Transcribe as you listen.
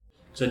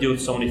because I deal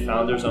with so many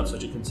founders on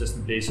such a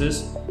consistent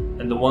basis,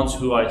 and the ones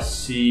who I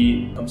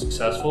see become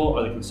successful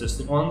are the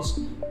consistent ones.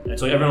 And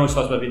so everyone always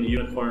talks about being a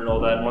unicorn and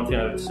all that, and one thing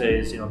I would say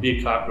is, be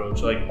a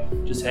cockroach.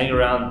 Like, just hang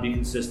around, be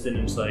consistent,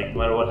 and just like, no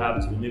matter what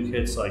happens with new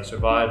kids, like,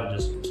 survive and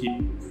just keep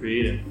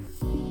creating.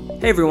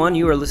 Hey everyone,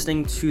 you are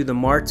listening to the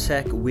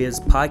MarTech Wiz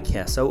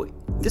podcast. So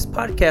this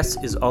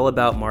podcast is all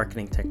about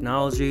marketing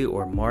technology,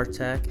 or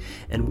MarTech,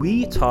 and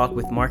we talk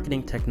with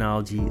marketing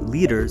technology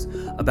leaders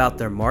about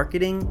their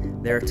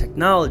marketing, their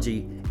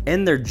technology,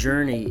 and their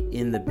journey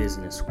in the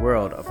business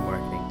world of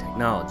marketing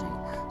technology.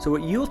 So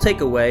what you'll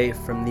take away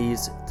from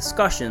these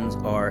discussions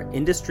are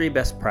industry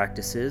best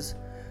practices,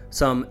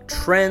 some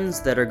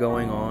trends that are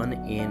going on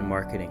in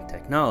marketing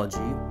technology,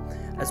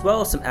 as well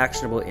as some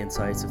actionable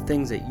insights of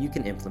things that you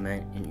can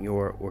implement in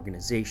your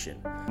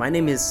organization. My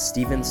name is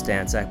Steven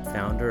Stanczak,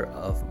 founder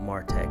of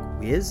MarTech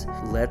Wiz.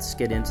 Let's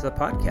get into the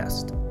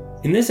podcast.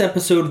 In this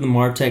episode of the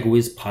MarTech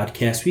Wiz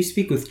podcast, we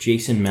speak with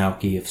Jason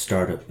Malki of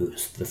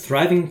StrtupBoost, the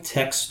thriving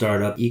tech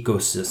startup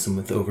ecosystem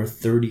with over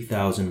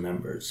 30,000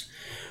 members.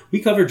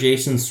 We cover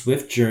Jason's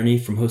swift journey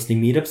from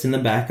hosting meetups in the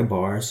back of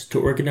bars to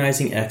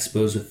organizing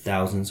expos with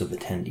thousands of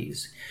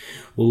attendees.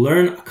 We'll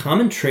learn a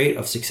common trait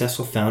of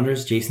successful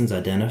founders Jason's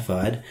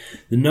identified,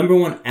 the number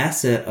one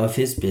asset of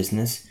his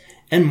business,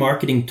 and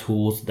marketing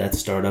tools that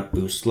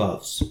StrtupBoost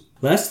loves.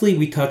 Lastly,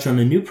 we touch on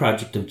a new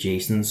project of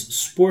Jason's,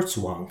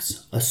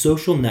 SportsWonks, a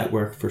social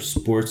network for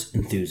sports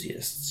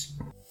enthusiasts.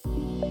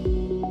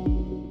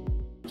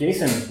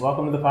 Jason,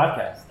 welcome to the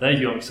podcast. Thank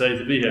you. I'm excited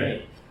to be here.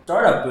 Great.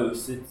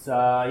 StrtupBoost, it's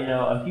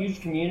a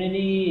huge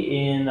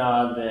community in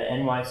the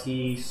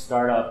NYC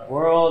startup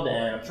world,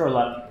 and I'm sure a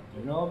lot of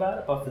people do know about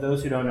it, but for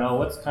those who don't know,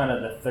 what's kind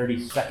of the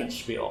 30-second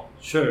spiel?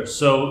 Sure.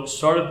 So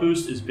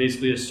StrtupBoost is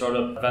basically a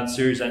startup event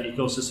series and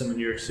ecosystem in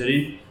New York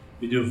City.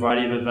 We do a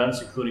variety of events,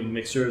 including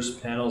mixers,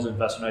 panels,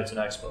 investor nights, and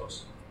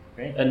expos.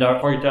 Great. And our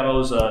target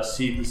demos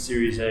seed the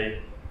Series A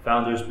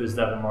founders, biz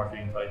dev, and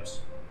marketing types.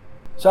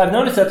 So I've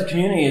noticed that the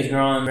community has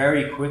grown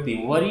very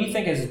quickly. What do you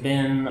think has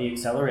been the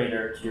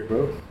accelerator to your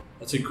growth?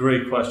 That's a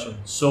great question.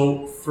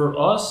 So for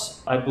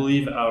us, I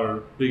believe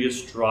our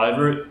biggest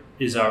driver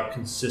is our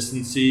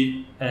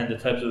consistency and the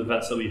types of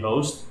events that we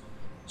host.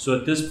 So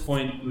at this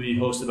point, we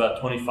host about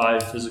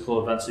 25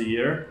 physical events a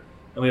year,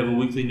 and we have a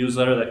weekly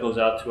newsletter that goes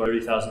out to our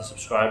 30,000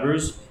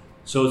 subscribers.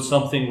 So it's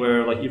something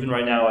where, like, even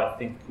right now, I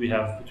think we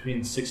have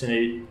between 6 and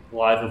 8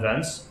 live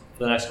events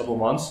for the next couple of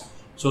months.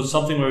 So it's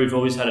something where we've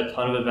always had a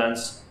ton of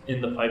events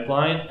in the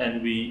pipeline,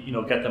 and we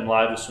get them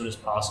live as soon as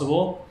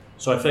possible.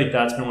 So I feel like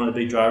that's been one of the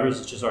big drivers.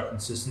 It's just our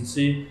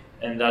consistency,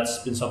 and that's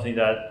been something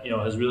that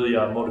has really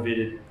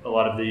motivated a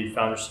lot of the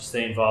founders to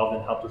stay involved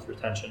and help with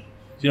retention.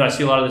 So, I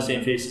see a lot of the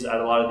same faces at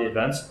a lot of the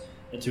events,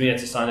 and to me,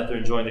 it's a sign that they're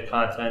enjoying the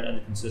content and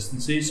the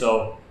consistency.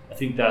 So I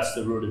think that's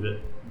the root of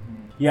it.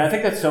 Yeah, I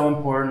think that's so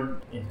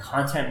important in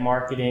content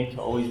marketing,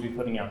 to always be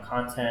putting out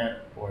content,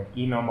 or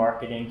email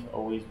marketing, to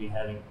always be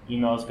having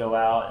emails go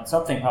out, and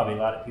something probably a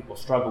lot of people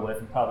struggle with,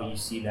 and probably you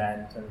see that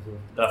in terms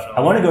of, definitely, I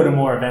want to go to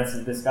more events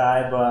with this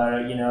guy,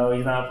 but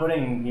he's not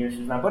putting, she's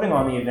not putting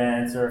on the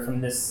events or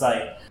from this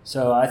site.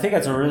 So I think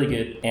that's a really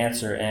good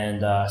answer,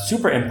 and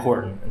super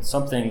important, and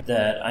something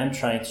that I'm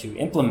trying to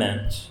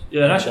implement.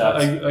 Yeah, and actually,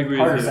 I agree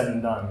harder with you. said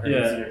than done.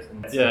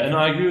 Yeah, and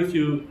I agree with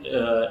you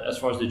as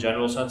far as the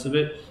general sense of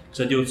it,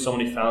 because I deal with so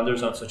many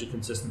founders on such a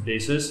consistent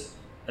basis,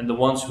 and the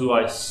ones who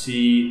I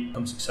see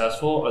become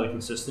successful are the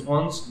consistent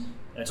ones.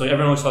 And so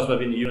everyone always talks about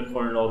being a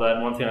unicorn and all that,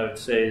 and one thing I would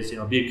say is,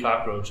 be a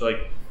cockroach.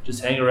 Like,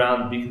 just hang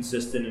around, be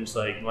consistent, and just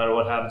like, no matter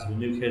what happens with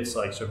new kids,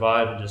 like,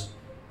 survive and just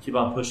keep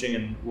on pushing,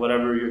 and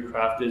whatever your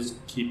craft is,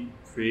 keep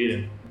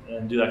creating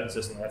and do that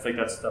consistently. I think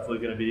that's definitely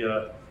going to be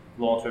a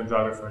long-term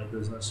driver for any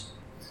business.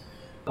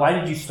 Why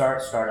did you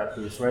start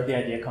StrtupBoost? Where did the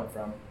idea come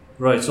from?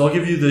 Right, so I'll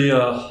give you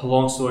the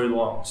long story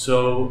long.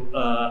 So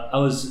I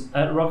was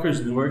at Rutgers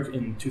Newark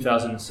in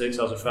 2006.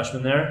 I was a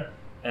freshman there,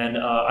 and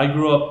I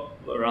grew up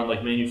around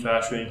like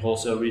manufacturing,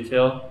 wholesale,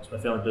 retail. It's my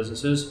family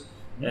businesses,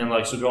 and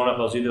like so growing up,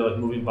 I was either like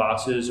moving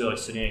boxes or like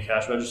sitting in a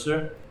cash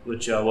register,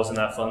 which wasn't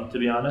that fun, to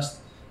be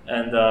honest.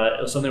 And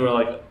it was something where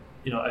like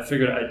I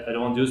figured I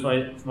don't want to do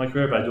this for my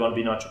career, but I do want to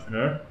be an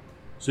entrepreneur.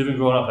 So even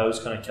growing up, I always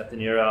kind of kept an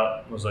ear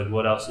out and was like,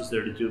 what else is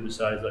there to do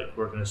besides like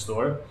work in a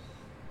store?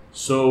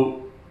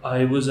 So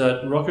I was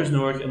at Rutgers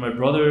Newark, and my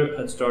brother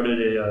had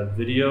started a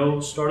video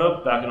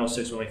startup back in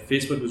 2006 when like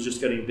Facebook was just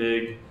getting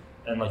big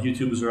and like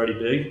YouTube was already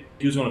big.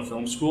 He was going to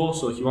film school,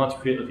 so like, he wanted to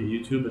create like a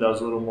YouTube, but that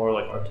was a little more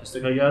like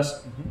artistic, I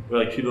guess,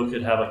 where like people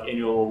could have like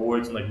annual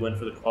awards and like win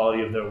for the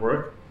quality of their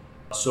work.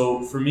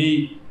 So for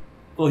me,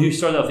 well, he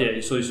started off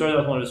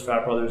with one of his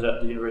frat brothers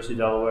at the University of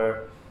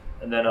Delaware,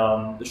 and then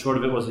the short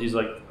of it was he's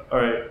like, all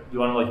right, do you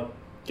want to like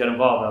get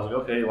involved? And I was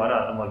like, okay, why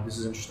not? I'm like, this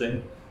is interesting.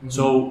 Mm-hmm.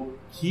 So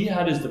he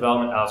had his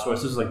development outsourced.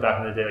 This was like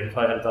back in the day. Like he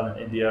probably had it done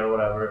in India or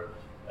whatever.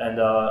 And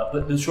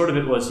but the short of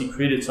it was he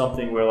created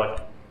something where like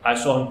I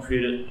saw him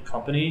create a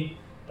company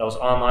that was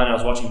online. I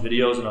was watching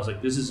videos and I was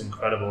like, this is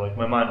incredible. Like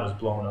my mind was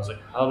blown. I was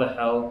like, how the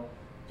hell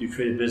do you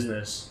create a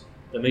business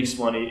that makes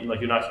money? Like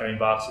you're not carrying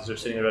boxes or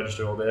sitting in a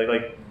register all day.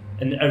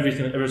 and every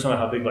time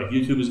how big like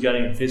YouTube was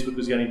getting and Facebook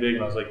was getting big,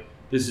 and I was like,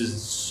 this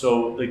is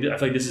so like I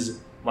feel like this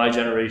is my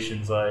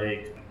generation's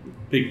like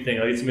big thing.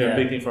 Like it's gonna be a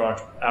big thing for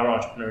our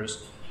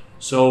entrepreneurs.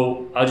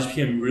 So I just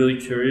became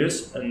really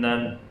curious, and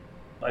then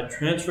I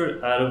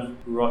transferred out of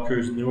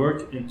Rutgers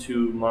Newark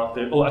into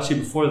Montclair. Oh,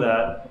 actually, before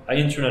that, I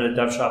interned at a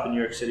dev shop in New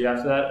York City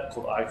after that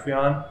called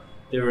iCreon.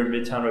 They were in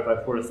Midtown right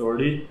by Port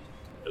Authority.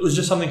 It was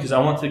just something because I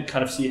wanted to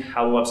kind of see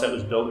how a website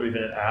was built or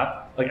even an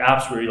app. Like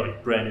apps were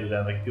like brand new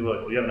then. Like people were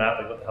like, well, you have an app?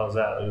 Like what the hell is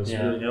that? Like, it was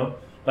really new.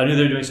 But I knew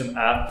they were doing some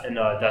app and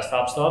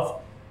desktop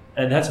stuff.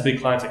 And they had some big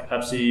clients like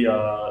Pepsi,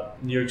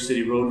 New York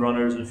City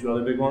Roadrunners, and a few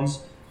other big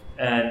ones.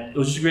 And it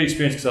was just a great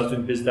experience because I was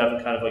doing biz dev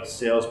and kind of like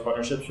sales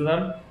partnerships for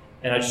them.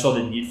 And I just saw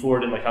the need for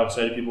it and like how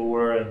excited people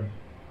were. And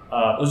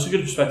it was just a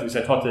good perspective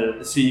because I talked to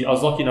the CEO. I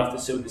was lucky enough to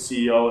sit with the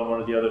CEO and one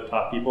of the other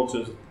top people.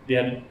 So they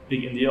had a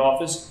big India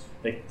office,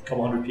 like a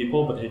couple hundred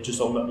people, but they had just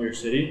opened up in New York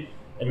City.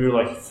 And we were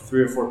like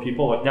 3 or 4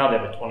 people. Like now they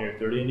have like 20 or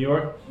 30 in New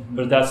York. Mm-hmm.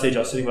 But at that stage, I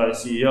was sitting by the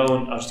CEO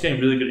and I was just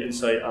getting really good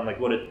insight on like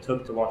what it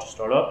took to launch a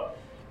startup.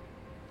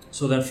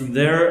 So then from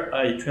there,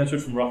 I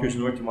transferred from Rutgers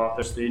Newark to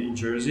Montclair State in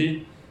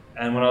Jersey.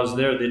 And when I was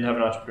there, they didn't have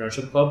an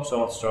entrepreneurship club, so I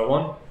wanted to start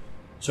one.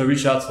 So I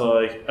reached out to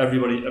like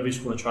every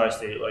school in the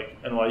tri-state,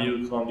 like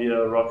NYU,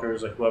 Columbia,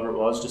 Rutgers, like whoever it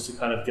was, just to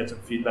kind of get some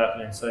feedback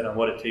and insight on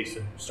what it takes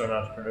to start an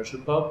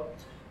entrepreneurship club.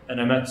 And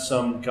I met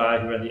some guy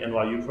who ran the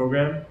NYU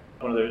program,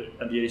 one of their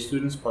MBA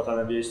students, part-time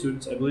MBA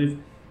students, I believe.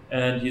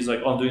 And he's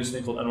like, oh, I'm doing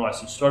something called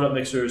NYC Startup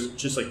Mixers,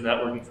 just like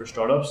networking for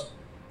startups.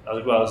 I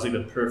was like, wow, this is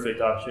like the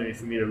perfect opportunity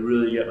for me to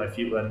really get my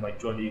feet wet and like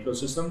join the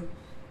ecosystem.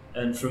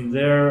 And from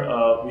there,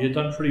 we had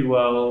done pretty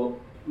well.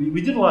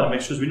 We did a lot of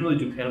mixtures. We didn't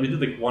really do panel. We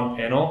did like one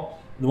panel.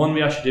 The one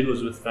we actually did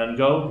was with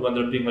Vengo, who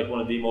ended up being like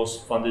one of the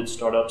most funded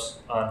startups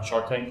on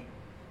Shark Tank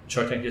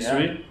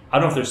history. Yeah. I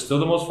don't know if they're still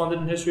the most funded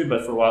in history,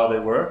 but for a while they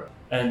were.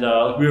 And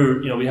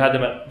we had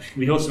them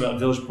we hosted them at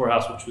Village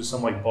Poorhouse, which was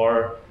some like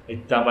bar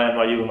like down by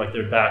NYU in like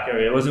their back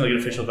area. It wasn't like an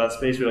official event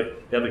space. We were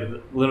like they had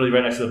like literally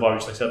right next to the bar. We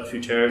just like set up a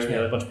few chairs. We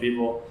had a bunch of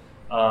people.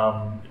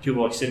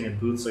 People like sitting in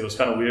booths. Like it was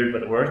kind of weird,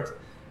 but it worked.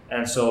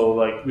 And so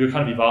like we were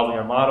kind of evolving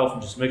our model from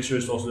just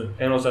mixers to also doing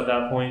panels at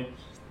that point.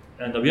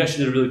 And we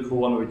actually did a really cool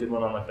one where we did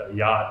one on like a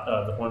yacht,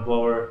 the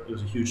Hornblower. It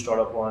was a huge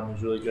startup one. It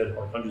was really good,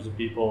 like hundreds of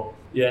people.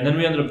 Yeah, and then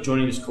we ended up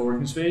joining this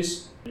co-working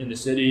space in the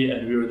city,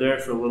 and we were there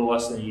for a little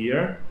less than a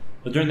year.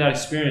 But during that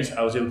experience,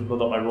 I was able to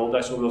build up my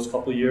Rolodex over those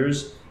couple of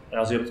years, and I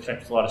was able to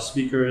connect with a lot of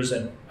speakers,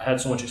 and I had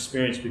so much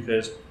experience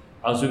because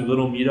I was doing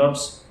little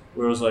meetups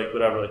where it was like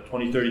whatever, like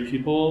 20, 30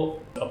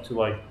 people, up to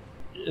like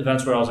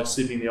events where I was like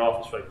sleeping in the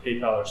office for like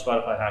PayPal or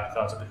Spotify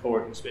hackathons at the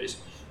co-working space.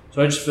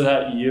 So I just, for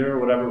that year or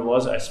whatever it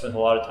was, I spent a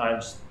lot of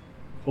time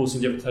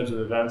hosting different types of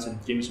events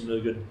and gave me some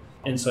really good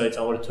insights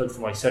on what it took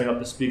from like setting up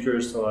the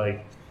speakers to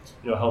like,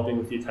 helping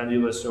with the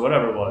attendee list or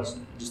whatever it was,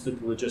 just the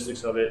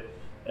logistics of it.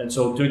 And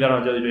so doing that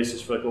on a daily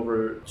basis for like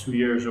over 2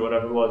 years or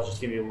whatever it was,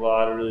 just gave me a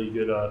lot of really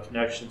good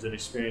connections and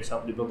experience,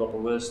 helping me build up a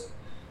list.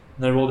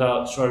 And then I rolled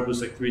out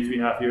StrtupBoost like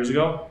 3.5 years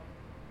ago.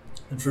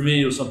 And for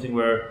me, it was something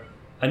where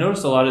I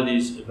noticed a lot of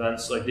these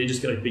events, like they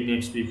just get like big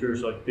name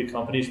speakers, like big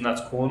companies, and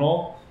that's cool and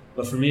all.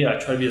 But for me, I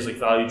try to be as like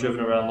value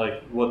driven around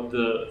like what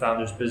the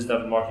founders, biz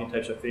dev, and marketing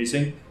types are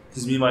facing.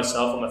 Because me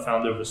myself, I'm a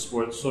founder of a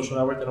sports social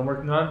network that I'm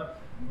working on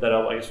that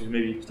I guess we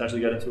maybe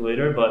potentially get into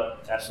later.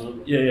 But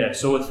absolutely, yeah.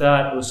 So with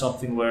that, it was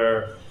something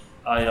where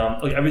I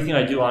like everything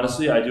I do.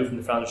 Honestly, I do from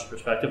the founder's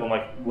perspective. I'm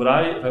like,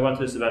 if I went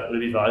to this event, would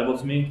it be valuable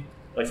to me?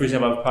 Like for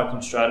example, I have a product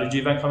and strategy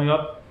event coming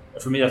up.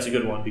 For me, that's a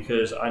good one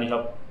because I need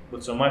help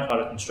with some of my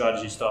product and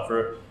strategy stuff.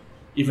 Or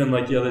even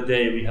like the other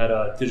day, we had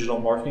a digital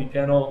marketing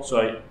panel.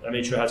 So I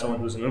made sure I had someone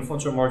who was in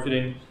influencer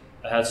marketing.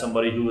 I had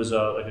somebody who was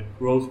like a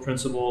growth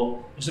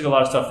principal. Just like a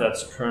lot of stuff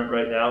that's current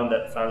right now and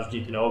that founders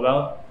need to know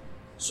about.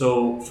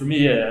 So for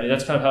me,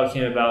 that's kind of how it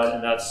came about,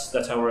 and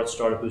that's how we're at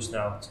StrtupBoost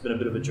now. It's been a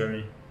bit of a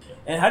journey.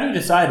 And how do you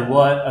decide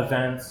what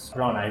events to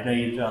run? I know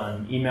you've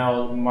done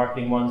email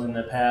marketing ones in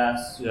the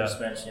past. You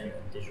just mentioned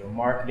a digital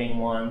marketing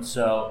one.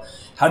 So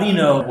how do you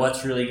know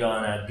what's really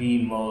going to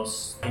be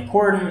most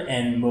important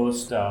and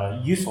most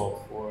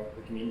useful for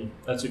the community?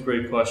 That's a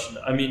great question.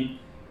 I mean,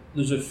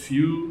 there's a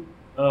few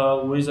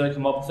ways that I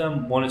come up with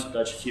them. One is that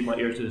I just keep my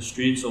ear to the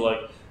street. So like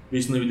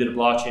recently we did a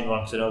blockchain one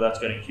because I know that's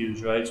getting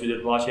huge, right? So we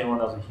did a blockchain one.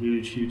 That was a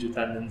huge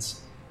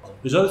attendance.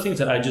 There's other things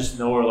that I just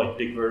know are like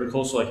big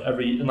verticals. So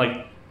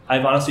like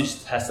I've honestly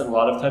just tested a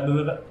lot of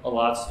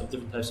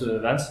different types of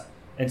events,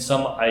 and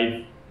some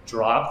I've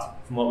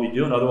dropped from what we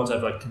do, and other ones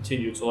I've like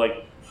continued. So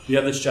like we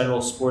have this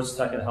general sports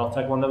tech and health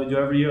tech one that we do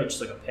every year. It's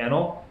just like a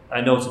panel.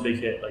 I know it's a big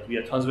hit. Like we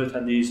get tons of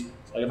attendees.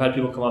 Like I've had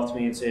people come up to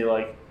me and say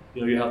like,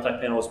 your health tech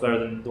panel is better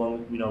than the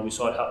one we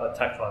saw at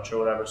TechCrunch or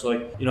whatever. So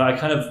like I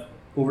kind of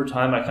over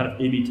time I kind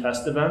of A/B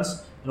test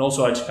events, and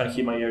also I just kind of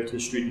keep my ear to the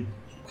street and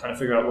kind of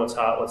figure out what's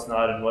hot, what's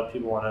not, and what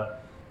people want to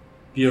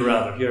be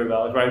around or hear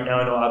about. Like right now,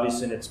 I know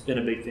obviously and it's been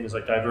a big thing is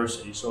like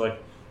diversity. So like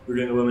we're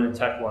doing a women in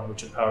tech one,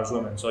 which empowers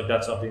women. So like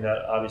that's something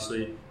that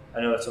obviously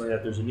I know that's something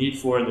that there's a need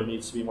for, and there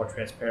needs to be more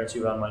transparency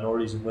around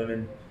minorities and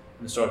women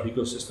in the startup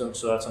ecosystem.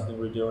 So that's something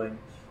we're doing.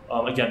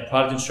 Again,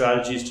 product and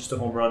strategy is just a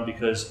home run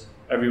because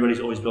everybody's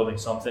always building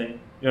something.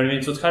 You know what I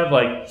mean? So it's kind of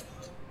like,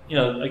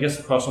 I guess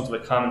the cross to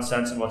like common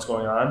sense and what's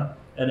going on.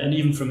 And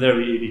even from there,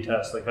 we A/B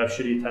test. Like if I have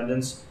shitty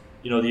attendance,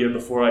 the year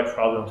before, I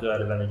probably won't do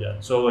that event again.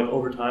 So like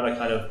over time, I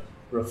kind of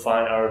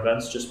refine our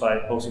events just by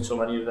hosting so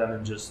many of them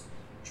and just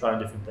trying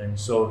different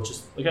things. So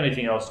just like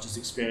anything else, just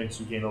experience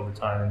you gain over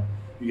time, and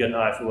you get an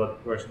eye for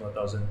what works and what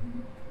doesn't.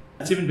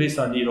 It's even based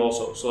on need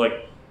also. So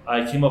like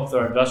I came up with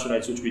our investor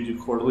nights, which we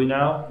do quarterly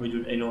now. We do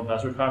an annual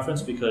investor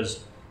conference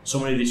because so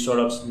many of these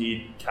startups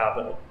need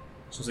capital.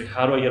 So it's like,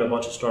 how do I get a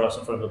bunch of startups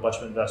in front of a bunch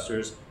of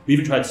investors? We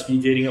even tried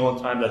speed dating at one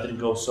time. That didn't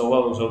go so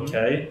well. It was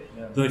okay.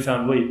 Yeah. Then we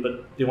found,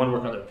 but they want to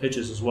work on their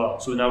pitches as well.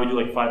 So now we do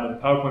like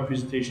 5-minute PowerPoint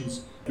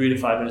presentations, 3 to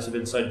 5 minutes of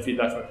insight and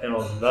feedback from a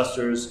panel of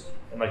investors.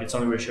 And like it's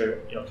something where we share,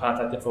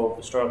 contact info of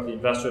the startup, the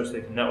investors, so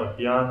they can network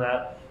beyond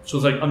that. So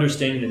it's like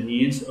understanding the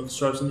needs of the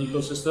startups in the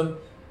ecosystem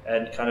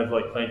and kind of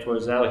like playing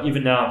towards that. Like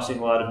even now I'm seeing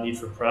a lot of need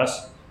for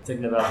press,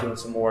 thinking about doing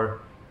some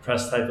more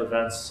press type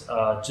events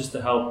just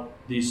to help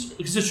these,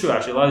 because it's true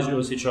actually, a lot of these real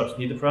estate startups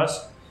need the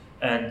press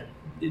and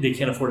they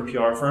can't afford a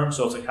PR firm.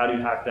 So it's like, how do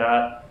you hack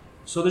that?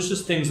 So there's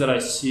just things that I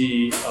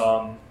see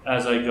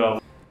as I go.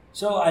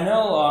 So I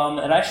know,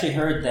 and I actually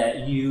heard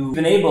that you've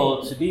been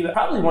able to be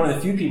probably one of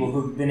the few people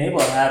who've been able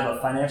to have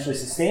a financially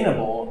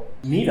sustainable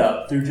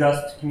meetup through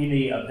just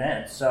community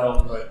events.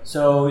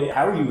 So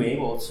how are you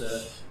able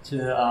to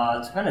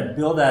kind of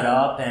build that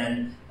up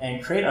and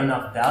create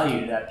enough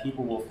value that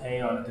people will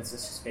pay on a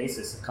consistent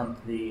basis to come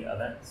to the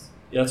events?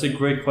 Yeah, that's a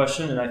great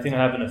question, and I think I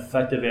have an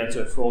effective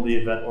answer for all the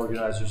event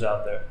organizers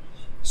out there.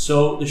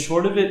 So the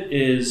short of it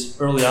is,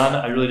 early on,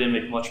 I really didn't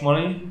make much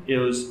money. It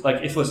was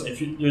like,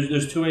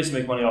 there's 2 ways to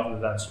make money off of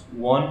events.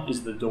 One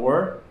is the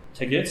door,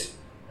 tickets,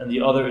 and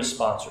the other is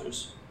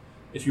sponsors.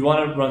 If you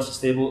want to run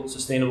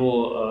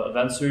sustainable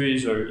event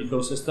series or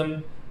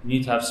ecosystem, you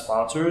need to have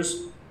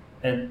sponsors.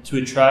 And to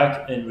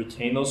attract and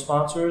retain those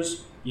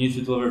sponsors, you need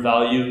to deliver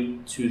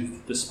value to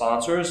the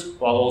sponsors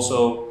while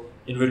also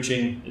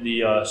enriching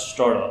the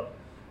startup.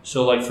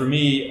 So like for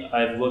me,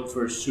 I've looked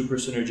for super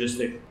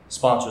synergistic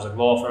sponsors like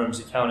law firms,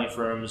 accounting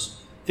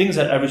firms, things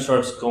that every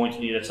startup's going to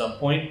need at some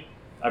point.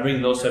 I bring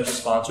in those types of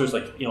sponsors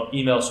like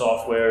email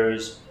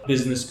softwares,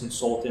 business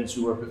consultants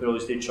who work with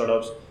early stage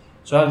startups.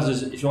 So what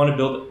happens is if you want to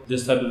build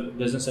this type of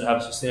business and have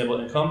a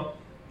sustainable income,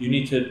 you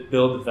need to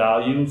build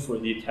value for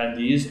the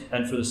attendees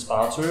and for the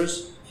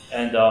sponsors.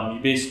 And you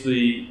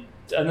basically,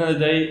 at the end of the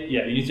day,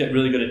 you need to get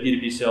really good at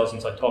B2B sales and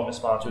it's like talking to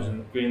sponsors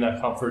and getting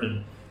that comfort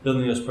and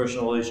building those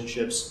personal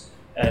relationships.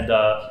 And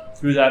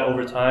through that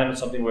over time, it's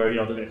something where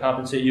they're going to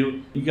compensate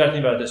you. You got to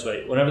think about it this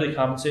way. Whenever they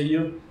compensate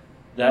you,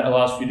 that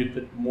allows for you to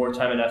put more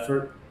time and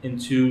effort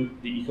into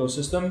the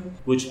ecosystem,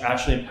 which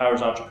actually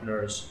empowers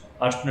entrepreneurs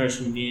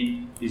who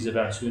need these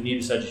events, who need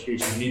this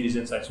education, who need these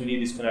insights, who need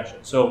these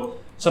connections. So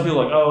some people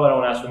are like, I don't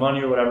want to ask for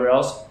money or whatever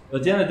else. But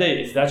at the end of the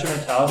day, if that's your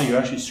mentality, you're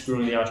actually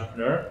screwing the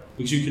entrepreneur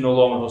because you can no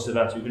longer host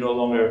events. You can no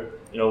longer,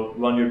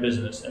 run your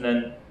business. And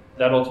then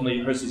that ultimately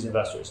hurts these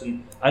investors.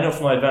 And I know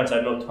from my events, I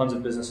know tons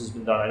of business has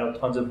been done. I know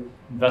tons of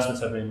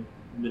investments have been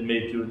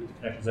made through the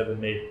connections that have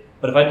been made.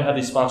 But if I didn't have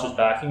these sponsors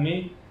backing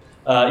me,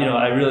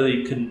 I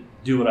really couldn't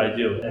do what I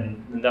do.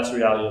 And that's the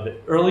reality of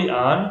it. Early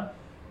on,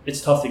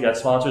 it's tough to get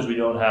sponsors. We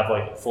don't have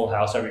like a full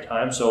house every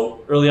time.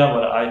 So early on,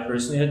 what I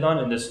personally had done,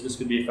 and this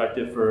could be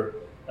effective for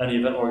any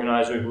event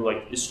organizer who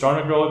is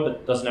starting to grow it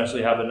but doesn't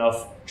actually have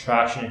enough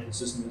traction and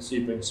consistency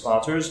to bring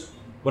sponsors.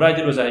 What I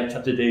did was I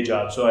kept a day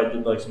job. So I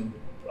did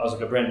I was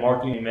a brand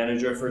marketing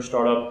manager for a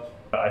startup.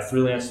 I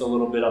freelanced a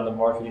little bit on the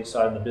marketing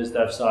side and the biz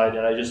dev side,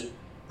 and I just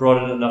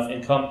brought in enough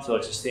income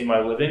to sustain my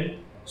living.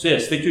 So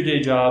stick to your day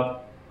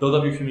job, build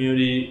up your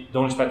community.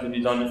 Don't expect it to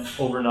be done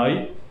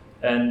overnight.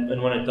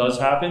 And when it does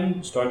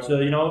happen, start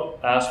to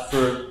ask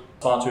for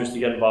sponsors to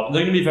get involved.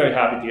 They're going to be very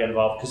happy to get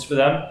involved because for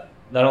them,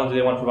 not only do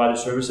they want to provide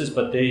their services,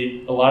 but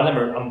a lot of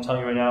them are, I'm telling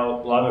you right now,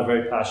 a lot of them are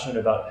very passionate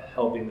about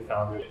helping the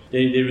founder.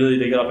 They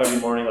get up every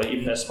morning,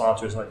 even as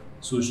sponsors,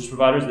 solutions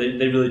providers,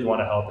 they really do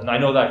want to help. And I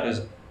know that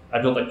because I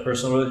built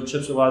personal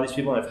relationships with a lot of these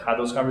people and I've had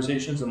those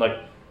conversations, and a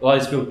lot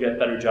of these people get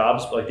better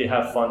jobs, but they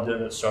have fun doing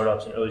it with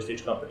startups and early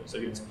stage companies.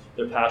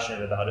 They're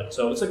passionate about it.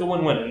 So it's a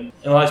win-win. And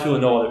a lot of these people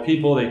know other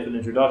people, they put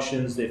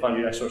introductions, they find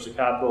you next source of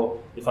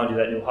capital, they find you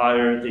that new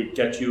hire, they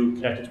get you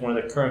connected to one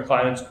of their current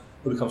clients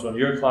who becomes one of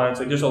your clients.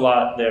 There's a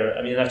lot there.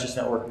 That's just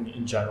networking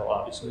in general,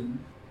 obviously.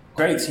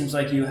 Great. Seems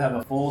like you have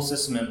a full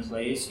system in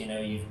place.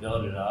 You've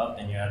built it up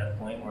and you're at a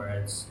point where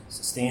it's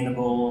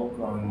sustainable,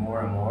 growing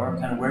more and more.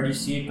 Kind of where do you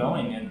see it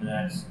going in the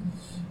next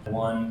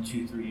 1,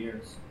 2, 3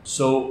 years?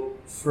 So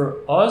for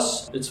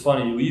us, it's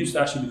funny. We used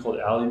to actually be called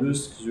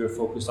StrtupBoost because we were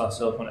focused on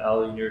Silicon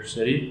Alley in New York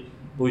City.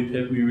 But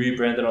we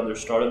rebranded under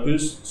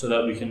StrtupBoost so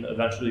that we can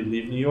eventually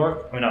leave New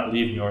York. I mean, not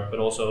leave New York, but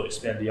also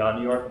expand beyond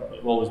New York.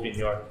 We'll always be in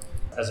New York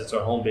as it's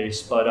our home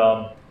base.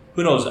 But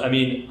who knows?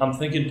 I'm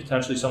thinking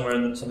potentially somewhere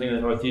in something in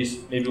the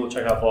Northeast. Maybe we'll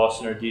check out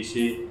Boston or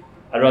DC.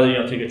 I'd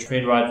rather take a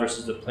train ride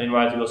versus a plane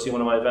ride to go see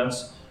one of my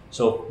events.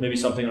 So maybe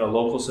something in a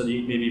local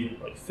city, maybe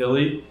even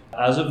Philly.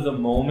 As of the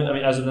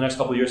moment, as of the next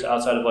couple of years,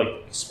 outside of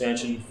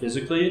expansion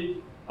physically,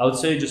 I would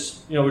say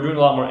just, we're doing a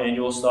lot more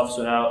annual stuff.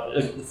 So now,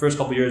 the first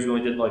couple of years, we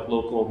only did like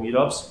local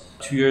meetups.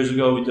 2 years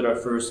ago, we did our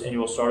first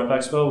annual Startup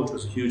Expo, which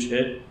was a huge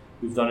hit.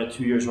 We've done it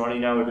 2 years running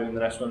now. We're doing the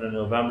next one in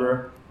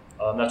November.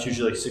 That's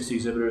usually like 60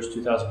 exhibitors,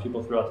 2,000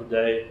 people throughout the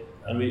day.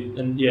 And we've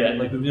been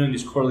doing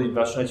these quarterly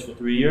investor nights for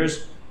 3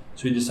 years.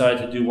 So we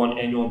decided to do one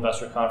annual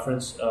investor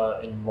conference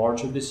in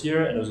March of this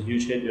year, and it was a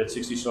huge hit. We had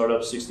 60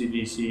 startups, 60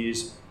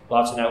 VCs,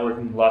 lots of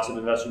networking, lots of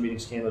investor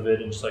meetings came of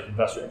it, and just like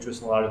investor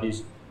interest in a lot of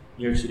these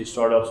New York City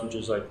startups, which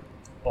is like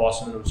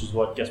awesome, and which is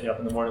what gets me up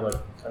in the morning, like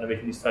kind of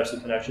making these types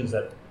of connections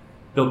that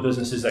build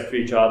businesses that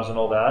create jobs and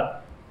all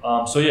that.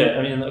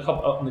 In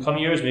the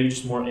coming years, maybe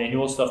just more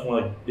annual stuff,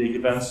 more like big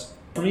events.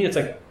 For me, it's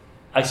like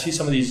I see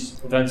some of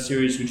these event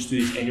series who just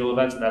do these annual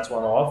events, and that's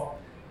one off.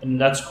 And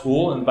that's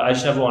cool, but I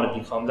just never want to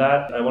become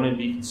that. I want to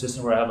be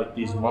consistent where I have like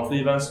these monthly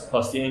events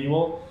plus the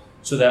annual,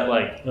 so that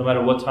like no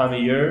matter what time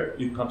of year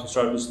you can come to a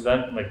StrtupBoost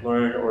event and like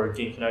learn or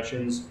gain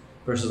connections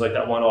versus like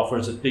that one off where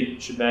it's a big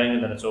shebang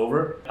and then it's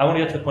over. I want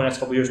to get to the point next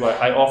couple of years where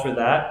I offer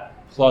that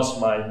plus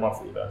my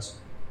monthly events.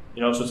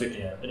 So it's like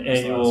an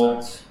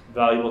annual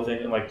valuable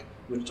thing, and like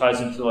which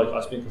ties into like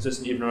us being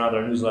consistent even around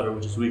our newsletter,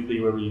 which is weekly,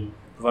 where we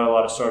provide a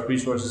lot of startup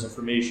resources,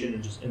 information,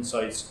 and just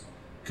insights.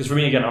 Because for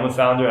me, again, I'm a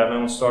founder, I have my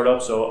own startup,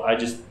 so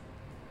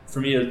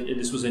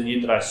this was a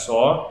need that I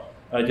saw.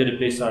 I did it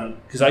based on,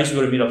 because I used to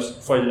go to meetups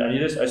before I did any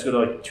of this. I used to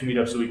go to like 2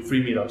 meetups a week,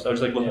 free meetups. I was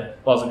like, while I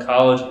was in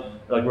college,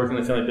 like working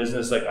in the family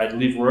business, like I'd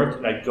leave work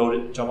and I'd go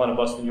to jump on a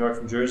bus to New York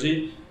from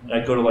Jersey, and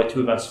I'd go to like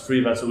 2 events, free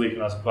events a week,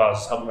 and I was like, wow,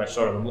 this is helping my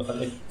startup.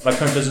 My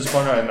current business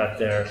partner, I met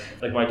there.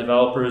 Like my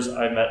developers,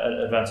 I met at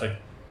events,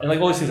 and like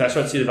all these things, I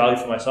started to see the value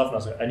for myself, and I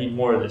was like, I need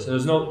more of this. And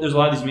there's a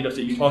lot of these meetups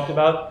that you talked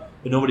about,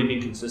 but nobody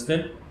being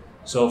consistent.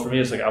 So for me,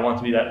 it's like I want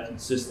to be that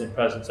consistent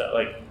presence that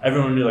like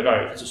everyone knew, like, all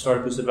right, if it's a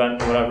StrtupBoost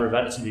event or whatever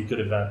event, it's gonna be a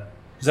good event.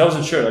 Because I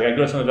wasn't sure. Like I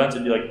go to some events,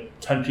 it'd be like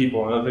 10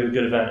 people, and it would be a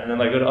good event. And then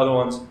like I go to other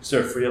ones, because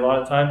they're free a lot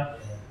of the time.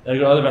 And I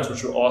go to other events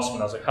which were awesome,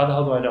 and I was like, how the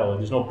hell do I know? Like,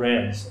 there's no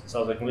brands. So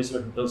I was like, let me see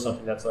if I can build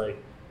something that's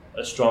like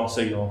a strong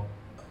signal.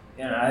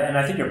 Yeah, and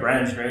I think your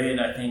brand's great.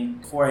 I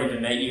think before I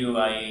even met you,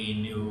 I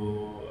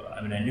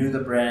knew the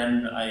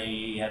brand.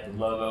 I had the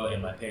logo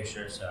in my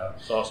picture, so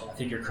it's awesome. I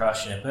think you're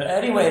crushing it. But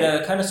anyway,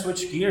 to kind of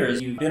switch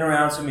gears, you've been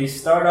around so many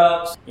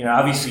startups.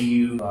 Obviously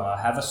you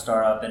have a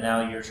startup, and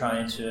now you're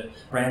trying to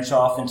branch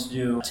off into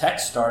do a tech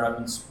startup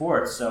in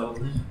sports. So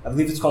I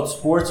believe it's called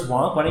Sports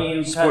Wonk. Why don't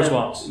you Sports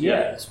Wonks?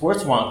 Yeah,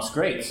 Sports Wonk's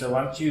great. So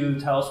why don't you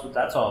tell us what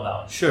that's all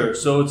about? Sure.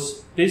 So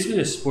it's basically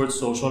a sports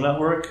social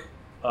network.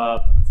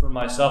 For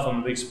myself,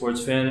 I'm a big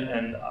sports fan,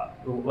 and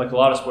like a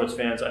lot of sports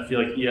fans, I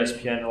feel like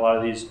ESPN and a lot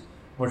of these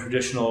more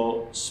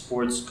traditional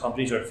sports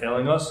companies are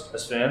failing us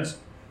as fans,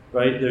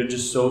 right? They're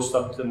just so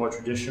stuck to the more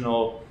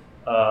traditional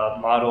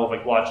model of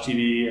like watch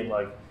TV and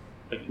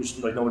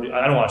nobody.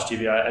 I don't watch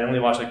TV. I only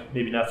watch like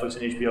maybe Netflix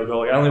and HBO Go.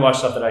 Like I only watch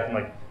stuff that I can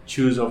like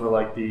choose over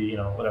like the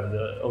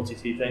the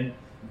OTT thing.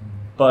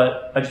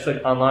 But I just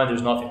like online,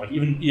 there's nothing like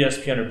even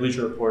ESPN or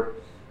Bleacher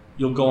Report.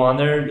 You'll go on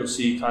there, you'll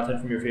see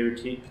content from your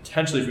favorite team,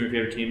 potentially from your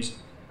favorite teams,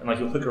 and like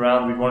you'll click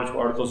around, read 1 or 2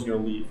 articles, and you'll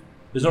leave.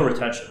 There's no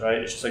retention, right?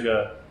 It's just like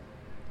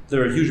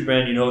they're a huge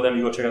brand, you know them,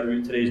 you go check out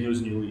today's news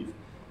and you leave.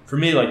 For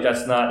me, like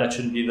that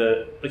shouldn't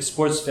be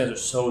sports fans are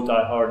so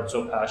diehard and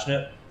so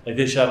passionate, like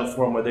they should have a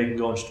forum where they can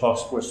go and just talk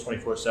sports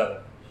 24/7.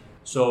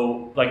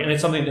 So and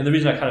it's something, and the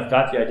reason I kind of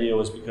got the idea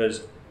was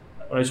because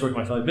when I used to work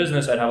in my family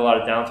business, I'd have a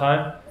lot of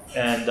downtime,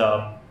 and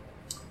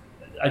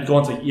I'd go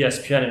into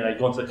ESPN and I'd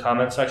go into the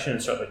comment section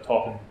and start like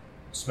talking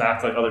smack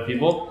to like other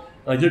people.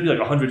 And like there'd be like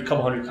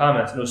couple hundred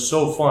comments, and it was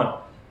so fun.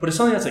 But it's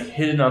something that's like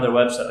hidden on their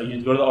website. Like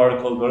you go to the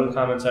article, go to the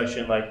comment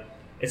section, like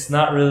it's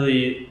not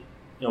really,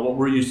 what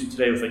we're used to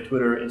today with like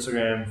Twitter,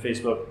 Instagram,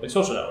 Facebook, like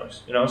social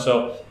networks,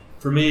 So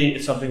for me,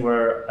 it's something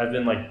where I've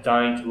been like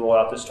dying to roll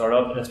out this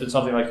startup, and it's been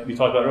something like we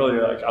talked about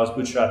earlier. Like I was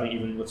bootstrapping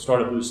even with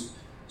StrtupBoost,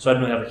 so I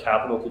didn't really have the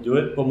capital to do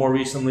it. But more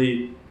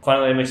recently,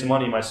 finally, I make some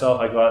money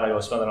myself. I go out and I go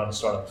spend it on the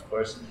startup, of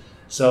course.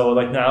 So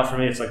like now for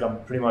me, it's like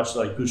I'm pretty much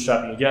like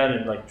bootstrapping again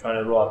and like trying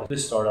to roll out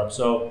this startup.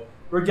 So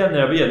we're getting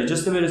there. But yeah, the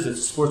gist of it is it's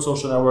a sports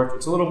social network.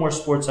 It's a little more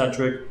sports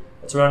centric.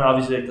 It's around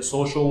obviously like the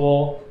social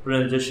wall, but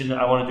in addition,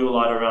 I want to do a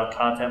lot around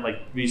content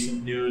like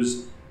recent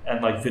news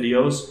and like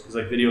videos, because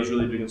like video is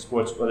really big in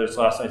sports. Whether it's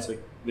last night's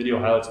like video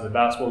highlights of the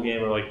basketball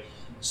game, or like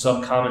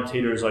some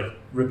commentators like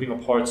ripping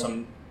apart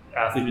some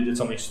athlete who did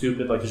something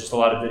stupid. Like there's just a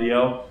lot of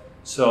video.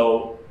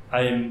 So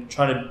I am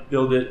trying to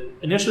build it.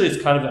 Initially, it's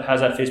kind of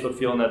has that Facebook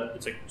feel, and that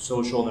it's like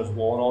social and there's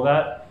wall and all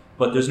that.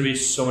 But there's gonna be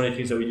so many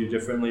things that we do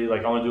differently.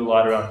 Like I want to do a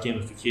lot around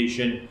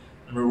gamification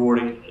and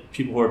rewarding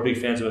people who are big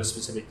fans of a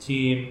specific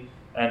team.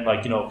 And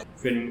like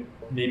creating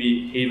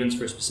maybe havens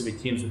for specific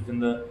teams within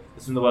the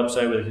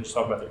website where they can just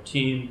talk about their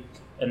team,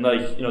 and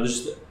like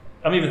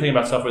I'm even thinking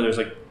about stuff where there's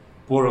like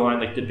borderline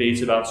like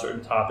debates about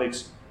certain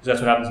topics, because that's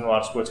what happens in a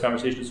lot of sports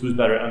conversations. Who's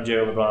better, MJ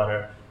or LeBron,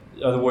 or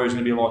are the Warriors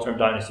going to be a long-term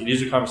dynasty?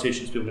 These are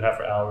conversations people could have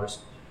for hours.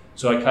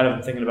 So I kind of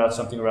am thinking about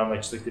something around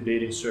like just like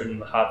debating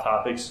certain hot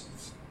topics.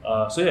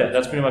 So yeah,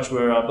 that's pretty much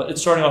where. But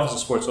it's starting off as a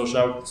sports social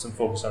network with some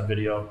focus on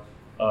video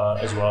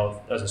as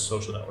well as a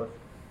social network.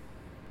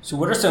 So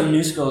what are some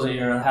new skills that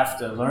you're going to have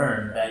to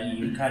learn that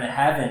you kind of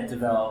haven't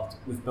developed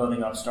with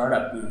building up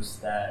StrtupBoost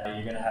that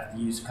you're going to have to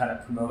use to kind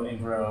of promote and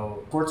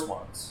grow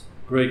SportsOnes?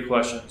 Great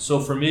question. So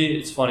for me,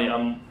 it's funny.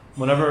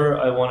 Whenever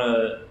I want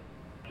to,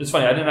 it's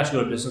funny. I didn't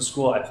actually go to business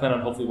school. I plan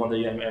on hopefully one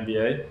day getting an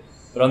MBA.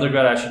 But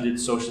undergrad, I actually did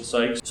social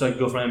psych, so I could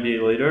go for an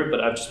MBA later. But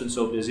I've just been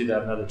so busy that I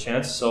haven't had a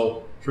chance.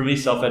 So for me,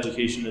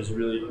 self-education is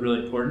really,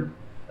 really important.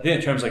 I think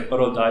in terms like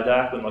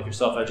autodidact, when like you're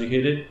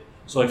self-educated.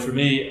 So like for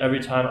me, every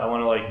time I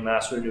want to like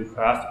master a new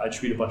craft, I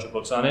just read a bunch of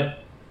books on it.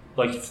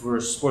 Like for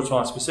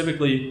SportsOne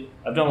specifically,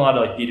 I've done a lot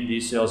of like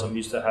B2B sales. I'm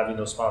used to having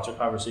those sponsor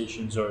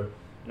conversations, or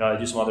I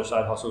do some other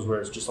side hustles where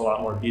it's just a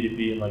lot more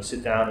B2B and like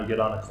sit down and get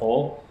on a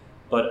call.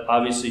 But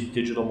obviously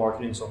digital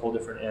marketing is a whole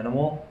different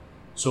animal.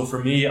 So for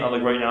me, I'm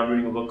like right now I'm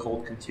reading a book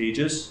called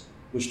Contagious,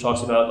 which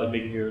talks about like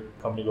making your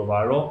company go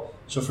viral.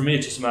 So for me,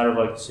 it's just a matter of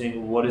like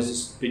seeing what is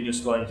this big new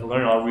skill I need to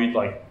learn. I'll read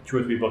like 2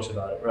 or 3 books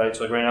about it, right?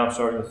 So like right now I'm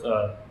starting with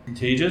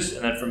Contagious,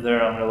 and then from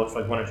there I'm going to look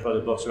for like 1 or 2 other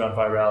books around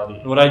virality.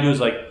 And what I do is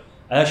like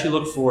I actually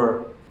look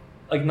for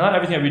like not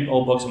everything I read in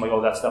old books. I'm like,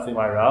 oh, that's definitely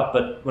my route.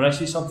 But when I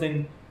see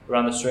something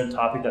around a certain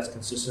topic that's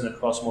consistent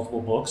across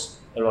multiple books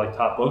that are like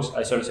top books,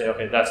 I start to say,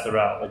 okay, that's the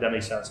route. Like that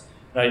makes sense,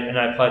 and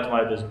I apply it to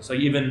my business. Like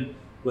even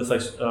with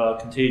like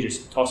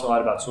Contagious, it talks a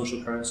lot about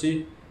social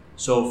currency.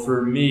 So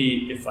for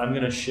me, if I'm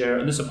going to share,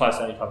 and this applies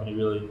to any company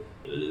really,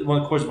 one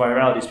of the cores of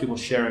virality is people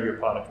sharing your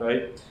product,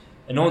 right?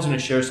 And no one's going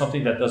to share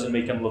something that doesn't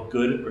make them look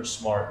good or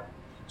smart.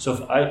 So if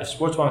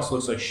SportsOne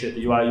looks like shit,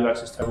 the UI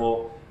UX is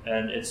terrible,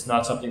 and it's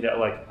not something that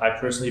like I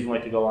personally even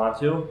like to go on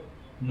to,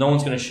 no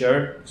one's going to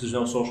share it because there's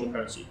no social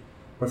currency.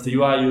 But if the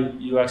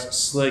UI UX is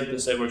slick, the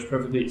site works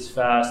perfectly, it's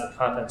fast, the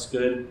content's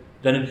good,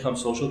 then it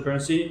becomes social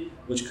currency,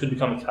 which could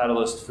become a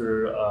catalyst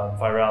for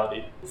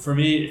virality. For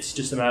me, it's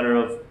just a matter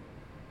of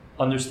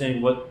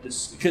understanding what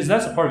this, because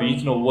that's a part of it. You need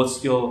to know what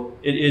skill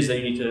it is that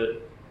you need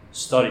to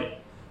study.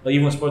 Like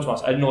even with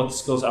SportsOne, I didn't know what the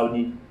skills I would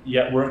need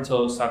yet were until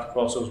it was time to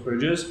cross those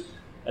bridges.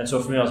 And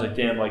so for me, I was like,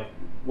 damn, like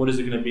what is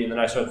it going to be? And then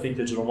I started thinking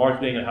digital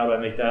marketing and how do I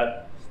make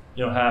that,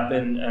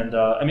 happen. And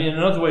I mean,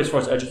 another way as far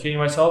as educating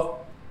myself,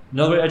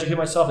 another way to educate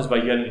myself is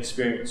by getting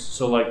experience.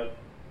 So like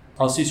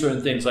I'll see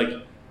certain things like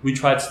we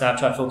tried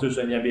Snapchat filters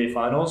during the NBA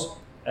finals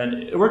and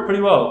it worked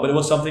pretty well, but it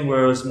was something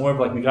where it was more of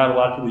like we got a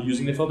lot of people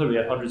using the filter. We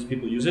had hundreds of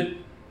people use it.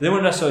 They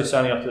weren't necessarily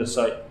signing up to the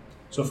site.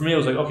 So for me, it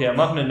was like, okay, I'm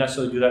not going to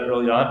necessarily do that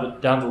early on, but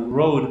down the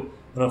road,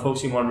 when I'm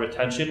focusing more on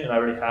retention and I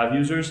already have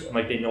users and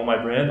like they know my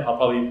brand, I'll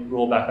probably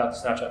roll back out to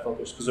Snapchat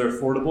filters because they're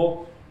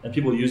affordable and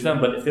people use them.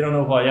 But if they don't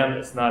know who I am,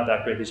 it's not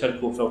that great. They just had a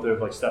cool filter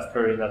of like Steph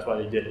Curry, and that's why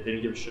they did it. They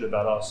didn't give a shit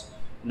about us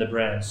and the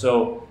brand.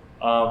 So,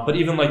 but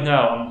even like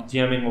now, I'm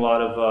DMing a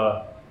lot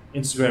of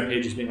Instagram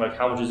pages being like,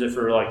 how much is it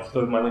for like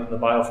throw my link in the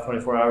bio for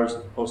 24 hours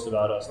and post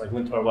about us, like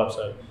link to our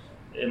website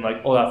and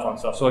like all that fun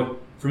stuff. So like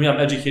for me, I'm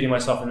educating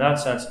myself in that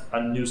sense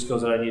on new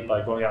skills that I need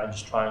by going out and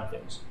just trying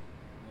things.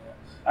 Yeah.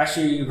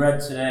 Actually, you read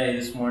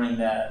this morning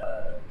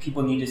that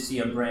people need to see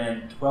a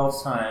brand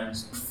 12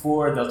 times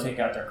before they'll take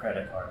out their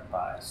credit card and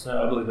buy.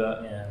 So I believe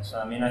that. Yeah. So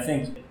I mean, I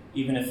think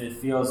even if it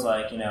feels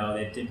like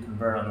they didn't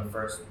convert on the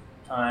first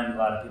time, a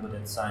lot of people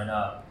didn't sign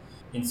up.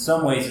 In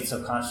some ways, it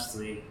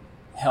subconsciously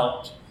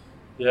helped.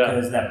 Yeah.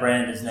 Because that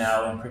brand is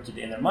now imprinted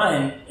in their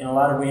mind in a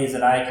lot of ways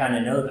that I kind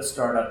of know the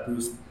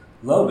StrtupBoost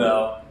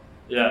logo.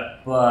 Yeah.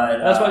 But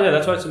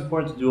that's why it's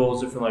important to do all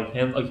those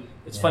different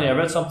it's funny, I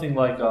read something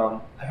like I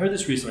heard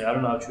this recently, I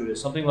don't know how true it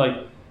is, something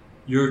like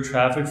your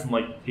traffic from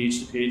like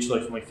page to page,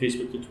 like from like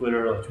Facebook to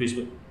Twitter, or like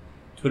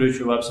Twitter to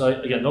your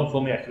website. Again, don't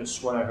quote me, I could have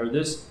sworn I heard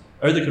this.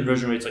 I heard the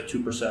conversion rate's like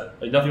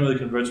 2%. Like nothing really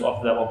converts off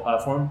of that one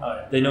platform. Oh,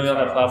 yeah. They know you on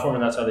that platform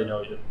and that's how they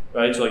know you.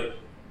 Right? So like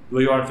the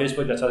way you are on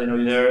Facebook, that's how they know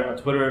you there. On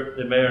Twitter,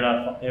 they may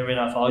or may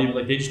not follow you, but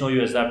like they just know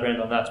you as that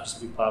brand on that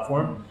specific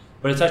platform.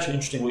 But it's actually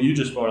interesting what you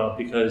just brought up,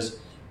 because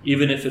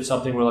even if it's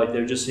something where like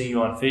they're just seeing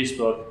you on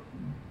Facebook,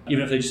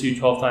 even if they see you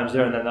 12 times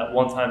there and then that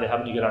one time they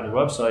happen to get on your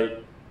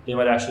website, they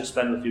might actually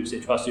spend with you because they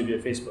trust you via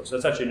Facebook. So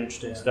that's actually an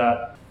interesting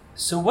stat.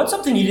 So what's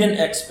something you didn't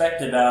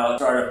expect about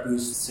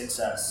StrtupBoost's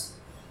success?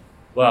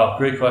 Wow,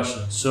 great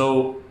question.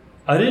 So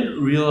I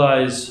didn't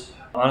realize,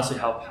 honestly,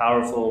 how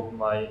powerful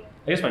my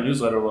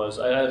newsletter was.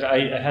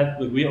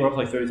 We were up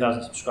like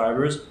 30,000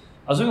 subscribers.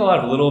 I was doing a lot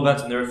of little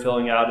events and they were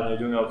filling out and they're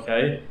doing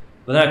okay.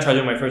 But then I tried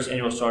doing my first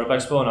annual Startup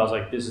Expo and I was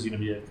like, this is going to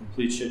be a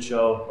complete shit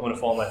show. I'm going to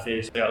fall on my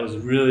face. Yeah, it was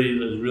really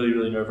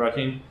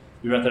nerve-wracking.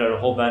 We rented out a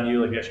whole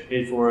venue, like we actually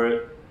paid for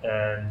it,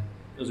 and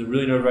it was a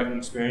really nerve-wracking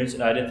experience,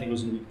 and I didn't think it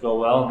was going to go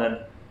well. And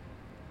then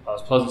I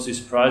was pleasantly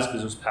surprised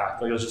because it was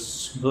packed. Like it was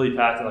just completely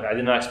packed. And like I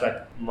did not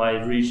expect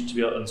my reach to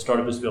be able, and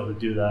StrtupBoost to be able to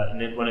do that.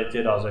 And then when it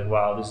did, I was like,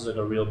 wow, this is like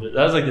a real business.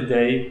 That was like the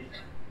day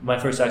my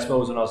first expo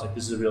was when I was like,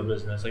 this is a real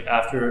business. Like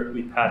after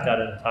we packed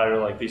out an entire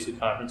like basically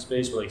conference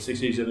space with like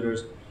 60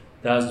 exhibitors,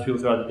 thousands of people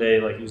throughout the day,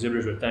 like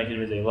exhibitors were thanking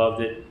me, they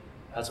loved it.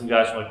 I had some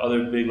guys from like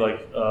other big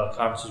like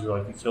conferences who were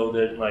like, we killed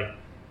it. And like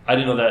I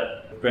didn't know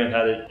that the brand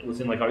had it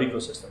within like our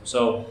ecosystem.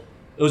 So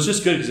it was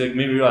just good because it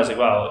made me realize like,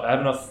 wow, I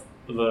have enough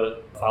of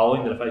a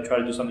following that if I try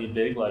to do something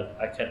big, like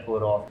I can't pull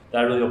it off.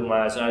 That really opened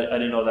my eyes, and I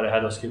didn't know that I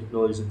had those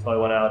capabilities until I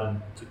went out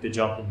and took the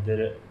jump and did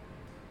it.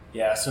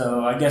 Yeah,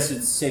 so I guess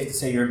it's safe to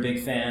say you're a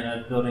big fan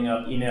of building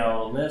up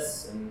email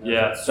lists. And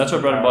that's our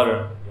bread and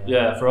butter.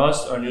 Yeah, for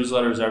us, our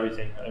newsletter is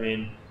everything. I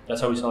mean,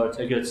 that's how we sell our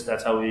tickets.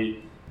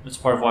 It's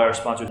part of why our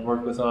sponsors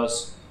work with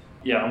us.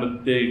 Yeah, I'm a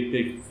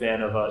big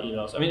fan of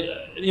emails. I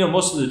mean,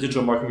 most of the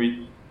digital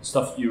marketing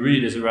stuff you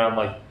read is around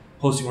like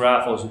posting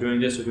raffles or doing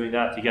this or doing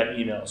that to get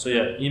emails. So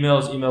yeah,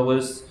 email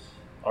lists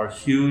are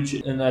huge.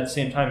 And at the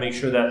same time, make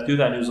sure that through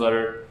that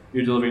newsletter,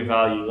 you're delivering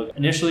value. Like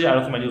initially, I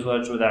don't think my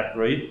newsletters were that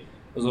great.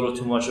 It was a little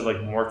too much of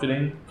like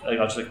marketing. Like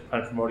I was just like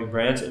kind of promoting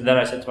brands. And then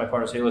I said to my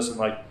partners, hey, listen,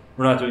 like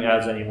we're not doing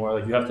ads anymore.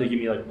 Like you have to give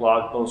me like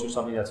blog posts or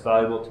something that's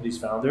valuable to these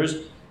founders.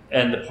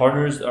 And the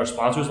partners, our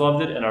sponsors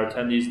loved it, and our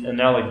attendees, and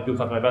now like people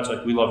come to my events,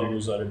 like we love your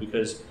newsletter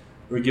because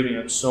we're giving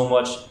them so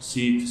much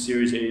seed to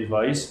Series A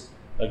advice.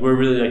 Like we're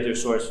really like their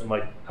source from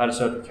like how to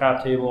set up the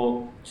cap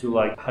table to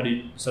like how do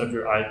you set up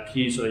your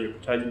IP so that you're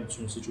protected in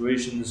certain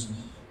situations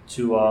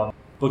to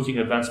booking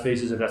event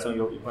spaces if that's something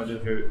you want to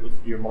do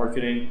with your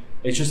marketing.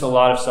 It's just a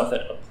lot of stuff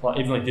that apply,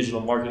 even like digital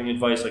marketing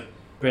advice, like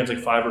brands like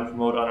Fiverr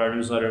promote on our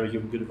newsletter, and we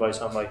give them good advice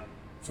on like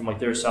from like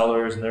their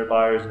sellers and their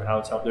buyers and how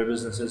it's helped their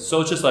businesses.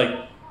 So it's just like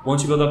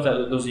once you build up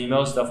those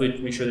emails,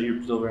 definitely make sure that you're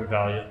delivering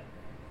value.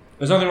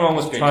 There's nothing wrong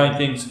with trying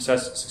things,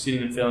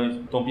 succeeding and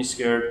failing. Don't be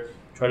scared.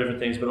 Try different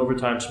things, but over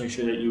time, just make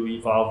sure that you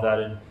evolve that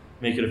and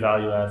make it a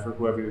value add for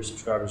whoever your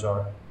subscribers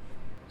are.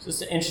 So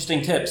it's an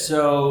interesting tip.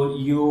 So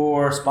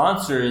your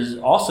sponsors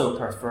also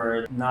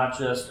prefer not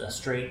just a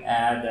straight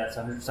ad that's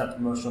 100%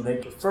 promotional. They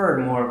prefer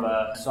more of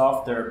a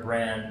softer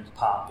brand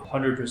pop.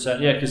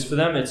 100%. Yeah, because for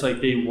them, it's like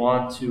they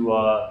want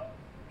to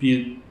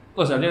be...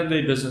 Listen, at the end of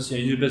the day, business,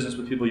 you do business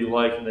with people you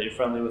like and that you're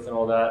friendly with and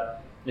all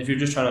that. And if you're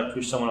just trying to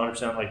push someone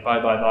 100% like buy,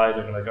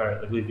 they're going to be like, all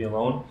right, like leave me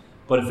alone.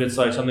 But if it's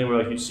like something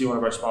where like you see one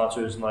of our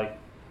sponsors and like,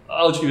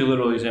 I'll just give you a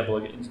literal example.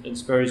 Like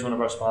Insperry is one of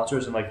our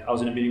sponsors, and like I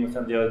was in a meeting with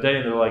them the other day,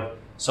 and they're like,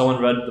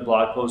 someone read the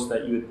blog post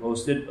that you had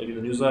posted, like in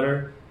the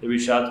newsletter. They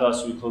reached out to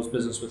us, we closed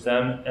business with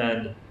them,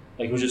 and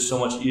like it was just so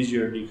much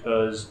easier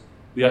because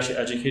we actually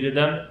educated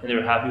them, and they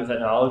were happy with that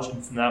knowledge.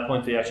 And from that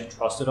point, they actually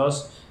trusted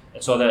us,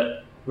 and saw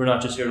that we're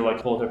not just here to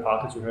like pull their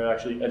pockets. We're here to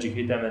actually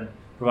educate them and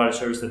provide a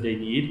service that they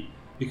need.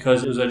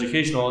 Because it was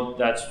educational,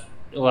 that's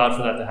allowed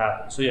for that to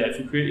happen. So yeah, if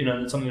you create,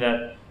 it's something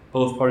that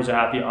both parties are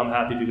happy. I'm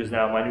happy because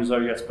now my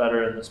newsletter gets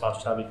better, and the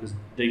sponsor's happy because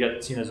they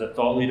get seen as a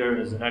thought leader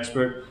and as an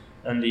expert.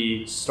 And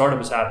the startup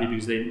is happy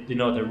because they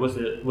know they're with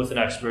an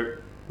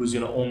expert who's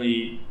going to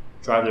only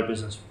drive their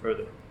business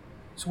further.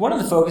 So one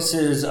of the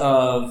focuses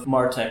of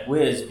MarTech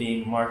Wiz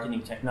being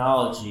marketing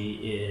technology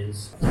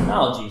is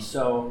technology.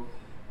 So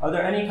are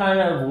there any kind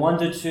of 1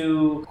 to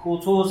 2 cool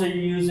tools that you're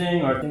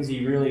using or things that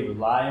you really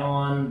rely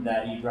on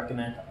that you'd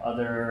recommend to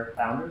other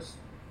founders?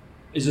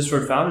 Is this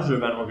for founders or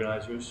event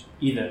organizers?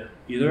 Either?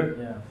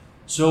 Yeah.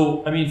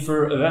 So, I mean,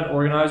 for event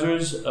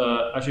organizers,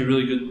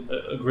 actually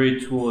a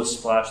great tool is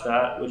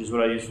Splashdot, which is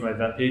what I use for my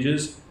event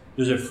pages.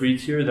 There's a free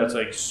tier that's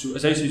like, I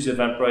used to use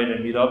Eventbrite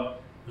and Meetup,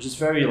 which is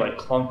very like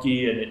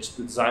clunky, and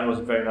the design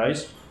wasn't very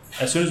nice.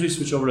 As soon as we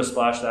switched over to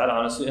Splashdot,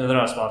 honestly, and they're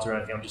not sponsored or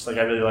anything, I'm just like,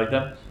 I really like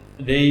them.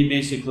 They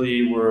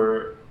basically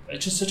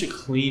it's just such a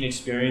clean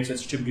experience.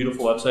 It's such a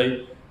beautiful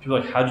website. People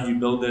are like, how did you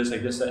build this,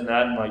 like this, that, and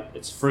that, and like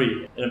it's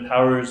free. It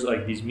empowers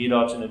like these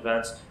meetups and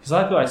events. Because a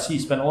lot of people I see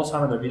spend all the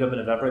time on their meetup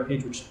and Eventbrite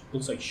page, which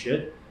looks like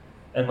shit.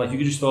 And like you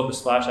could just throw up a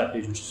Splashdot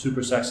page, which is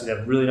super sexy. They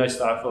have really nice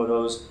stock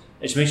photos.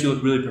 It just makes you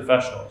look really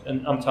professional.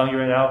 And I'm telling you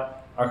right now,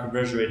 our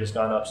conversion rate has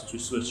gone up since we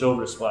switched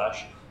over to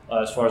Splash.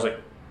 As far as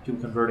like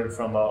people converting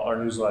from our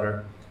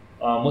newsletter.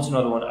 What's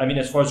another one? I mean,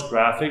 as far as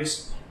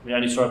graphics,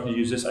 any startup can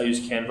use this. I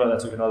use Canva.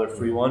 That's like another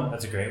free one.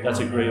 That's a great one. That's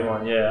a great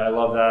one. Yeah, I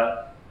love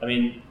that. I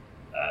mean,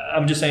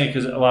 I'm just saying it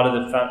because a lot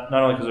of not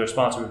only because they're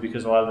sponsored, but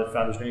because a lot of the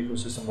founders in the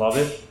ecosystem love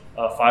it.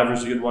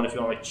 Fiverr's a good one if you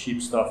want like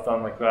cheap stuff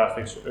done, like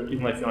graphics, or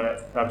even like if you want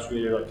to have graphics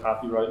creator, like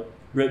copyright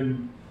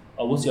written.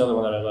 What's the other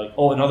one that I like?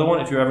 Oh, another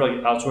one, if you're ever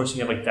like outsourcing,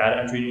 you have like data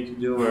entry you need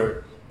to do,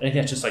 or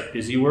anything that's just like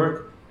busy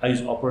work. I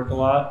use Upwork a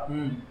lot.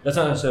 That's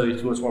not necessarily a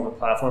tool, it's more of a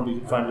platform, but you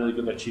can find really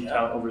good like cheap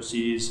talent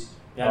overseas.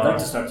 Yeah, I'd like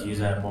to start to use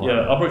that more.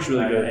 Yeah, Upwork's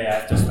really good. I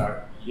have to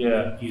start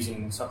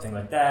using something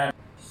like that.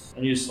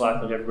 And use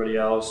Slack like everybody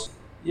else.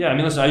 Yeah, I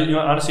mean, listen,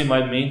 honestly,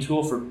 my main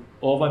tool for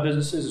all of my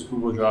businesses is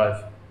Google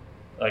Drive.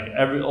 Like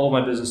all of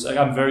my business, like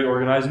I'm very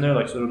organized in there.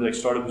 Like so, it'll be like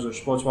StrtupBoost or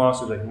sports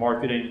monsters, like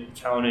marketing,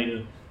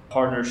 accounting,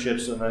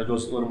 partnerships, and then it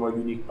goes a little more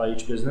unique by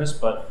each business.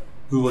 But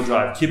Google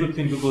Drive, keep a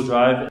clean Google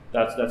Drive.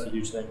 That's a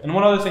huge thing. And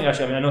one other thing,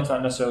 actually, I know it's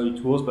not necessarily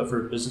tools, but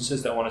for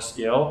businesses that want to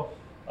scale,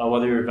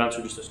 whether your events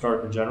or just a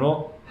startup in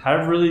general,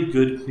 have really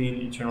good, clean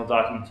internal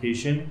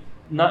documentation.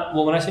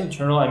 When I say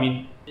internal, I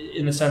mean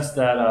in the sense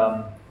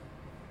that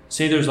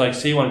say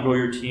you want to grow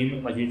your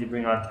team, like you need to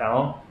bring on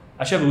talent.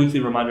 I should have a weekly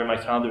reminder in my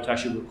calendar to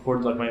actually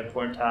record like my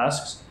important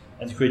tasks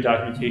and to create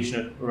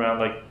documentation around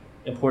like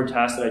important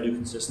tasks that I do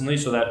consistently,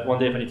 so that one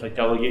day if I need to like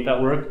delegate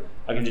that work,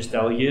 I can just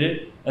delegate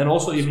it. And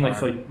also even like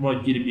for like more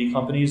like B2B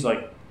companies,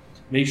 like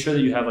make sure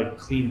that you have like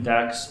clean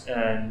decks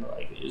and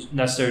like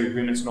necessary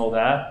agreements and all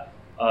that.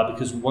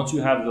 Because once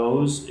you have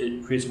those,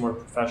 it creates a more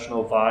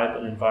professional vibe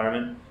and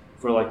environment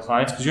for like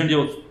clients. Because if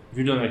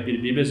you're doing like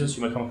B2B business,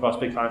 you might come across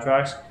big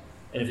contracts.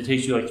 And if it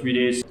takes you like 3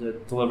 days to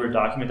deliver a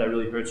document, that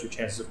really hurts your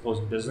chances of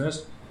closing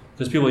business.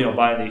 Because people,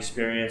 buy the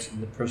experience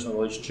and the personal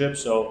relationship.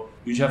 So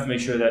you just have to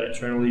make sure that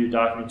internally your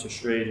documents are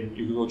straight and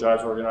your Google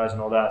Drive's organized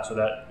and all that, so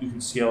that you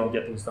can scale and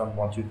get things done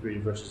 1, 2, 3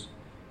 versus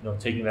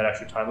taking that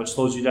extra time, which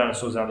slows you down and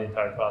slows down the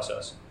entire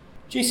process.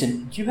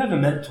 Jason, do you have a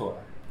mentor?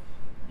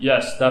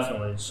 Yes,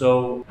 definitely.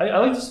 So I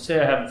like to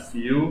say I have a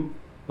few.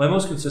 My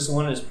most consistent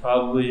one is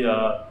probably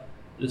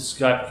this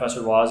guy,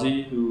 Professor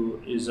Wazi, who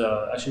is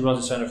actually runs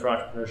the Center for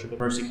Entrepreneurship at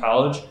Mercy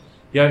College.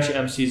 He actually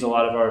MCs a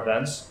lot of our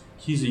events.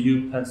 He's a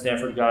Penn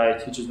Stanford guy,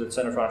 teaches at the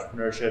Center for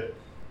Entrepreneurship.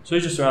 So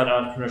he's just around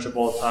entrepreneurship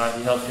all the time.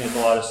 He helps me with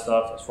a lot of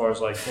stuff as far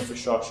as like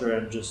infrastructure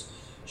and just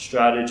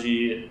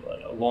strategy,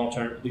 like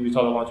long-term, we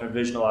talk about long-term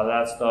vision, a lot of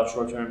that stuff,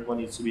 short-term, what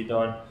needs to be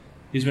done.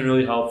 He's been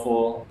really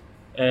helpful.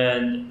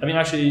 And one of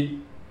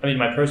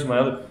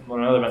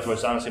my other mentors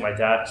is honestly my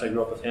dad, because I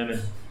grew up with him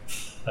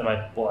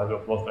I grew up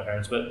with both my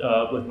parents,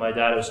 but with my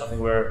dad, it was something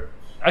where,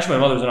 actually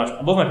my mother was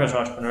both my parents are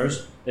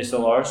entrepreneurs, they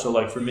still are. So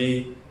like for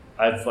me,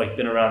 I've like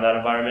been around that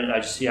environment and I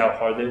just see how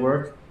hard they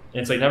work.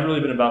 And it's like never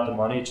really been about the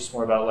money. It's just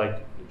more about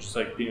like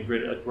being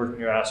great, like working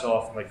your ass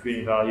off and like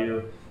creating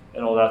value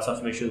and all that stuff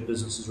to make sure the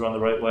business is run the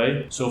right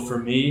way. So for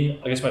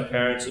me, I guess my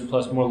parents, and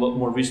plus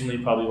more recently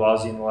probably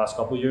Wazi in the last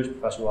couple of years,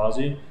 Professor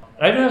Wazi. And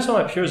I even have some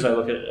of my peers that I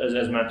look at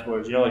as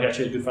mentors. Like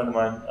actually a good friend of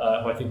mine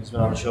who I think has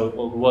been on the show,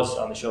 who was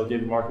on the show,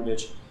 David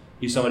Markovich.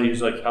 He's somebody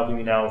who's like helping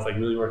me now with like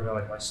really working on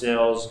like my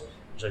sales,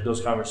 just like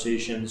those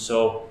conversations.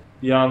 So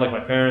beyond like my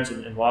parents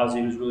and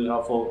Wazi, who's really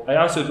helpful, I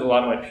honestly look at a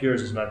lot of my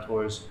peers as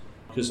mentors,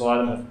 because a lot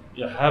of them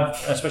have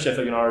especially I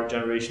think in our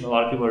generation, a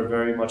lot of people are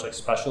very much like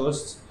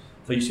specialists.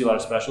 I think you see a lot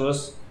of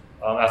specialists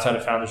outside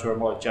of founders who are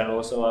more like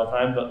generalists a lot of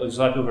time. But there's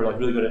a lot of people who are like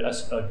really good at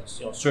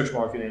search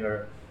marketing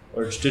or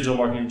just digital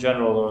marketing in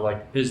general, or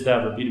like biz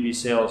dev or B2B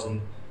sales. And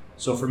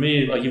so for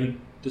me, like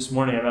even this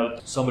morning, I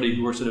met somebody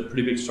who works at a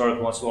pretty big startup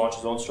who wants to launch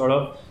his own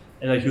startup.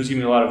 And like he was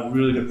giving me a lot of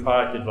really good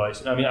product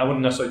advice. And I wouldn't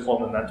necessarily call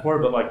him a mentor,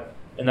 but like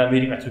in that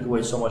meeting, I took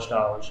away so much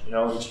knowledge, and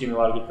just gave me a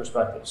lot of good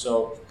perspective.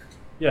 So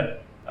yeah,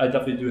 I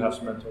definitely do have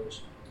some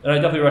mentors. And I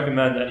definitely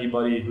recommend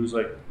anybody who's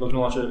like looking to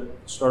launch a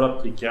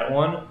startup to get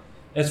one. And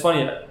it's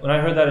funny, when I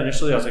heard that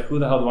initially, I was like, who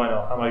the hell do I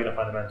know? How am I going to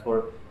find a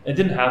mentor? It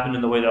didn't happen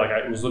in the way that like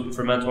I was looking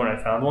for a mentor and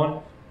I found one.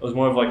 It was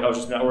more of like I was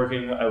just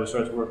networking. I was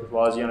starting to work with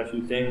Wazi on a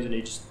few things, and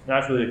he just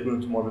naturally grew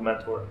into more of a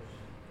mentor.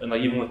 And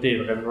like even with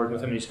Dave, like I've been working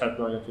with him, and he's kind of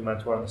growing into a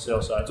mentor on the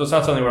sales side. So it's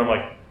not something where I'm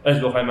like, I need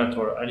to go find a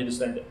mentor. I need to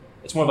send it.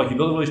 It's more of like you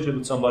build a relationship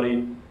with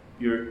somebody,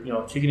 you're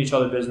kicking each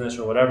other business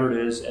or whatever it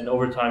is, and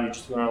over time you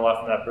just learn a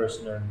lot from that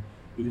person, and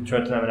you can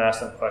turn to them and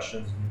ask them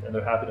questions, and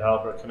they're happy to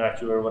help or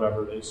connect you or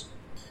whatever it is.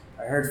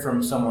 I heard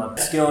from someone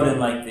skilled in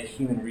like the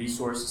human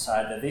resources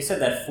side that they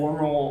said that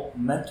formal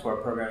mentor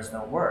programs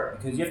don't work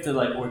because you have to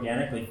like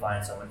organically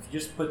find someone. If you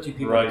just put two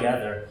people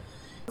together,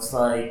 it's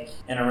like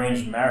an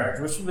arranged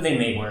marriage, which they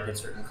may work at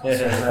certain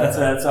cultures.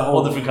 That's a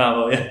whole different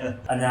combo,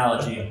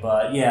 analogy.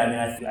 But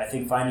yeah, I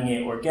think finding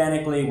it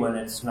organically when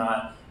it's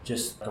not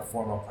just a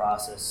formal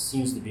process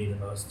seems to be the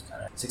most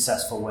kind of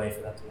successful way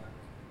for that to work.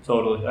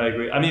 Totally, I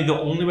agree. The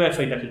only way I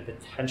think that could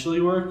potentially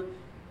work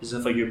is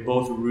if like you're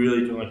both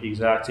really doing like the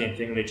exact same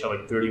thing and they each have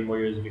like 30 more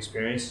years of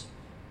experience.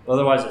 But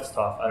otherwise, it's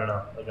tough. I don't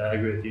know. Like I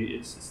agree with you.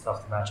 It's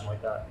tough to match them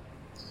like that.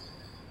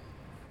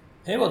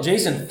 Hey, well,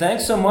 Jason,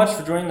 thanks so much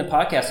for joining the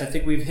podcast. I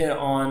think we've hit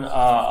on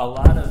a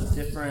lot of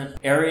different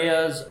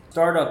areas.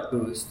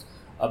 StrtupBoost,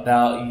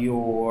 about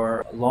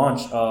your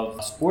launch of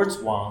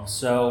SportsWong.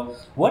 So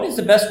what is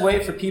the best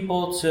way for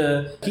people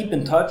to keep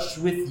in touch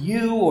with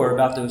you or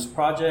about those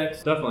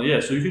projects? Definitely,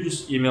 yeah. So you could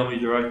just email me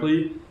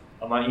directly.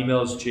 My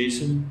email is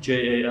Jason,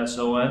 Jason,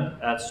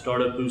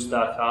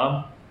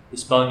 @StrtupBoost.com. The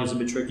spelling is a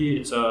bit tricky.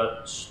 It's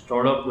a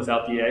startup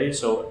without the A,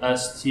 so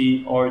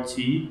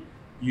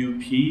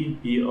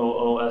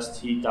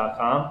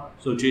StrtupBoost.com.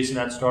 So Jason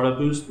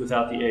 @StrtupBoost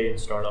without the A in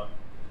startup.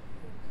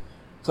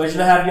 Pleasure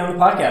to have you on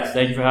the podcast.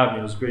 Thank you for having me.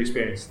 It was a great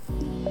experience.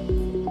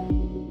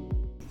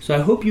 So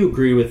I hope you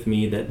agree with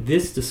me that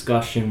this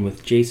discussion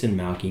with Jason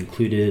Malki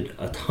included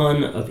a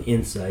ton of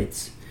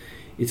insights.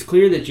 It's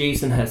clear that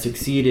Jason has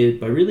succeeded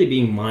by really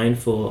being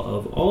mindful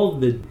of all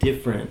the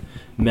different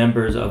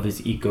members of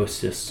his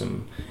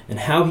ecosystem and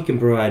how he can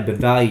provide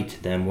value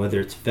to them, whether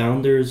it's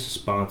founders,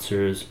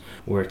 sponsors,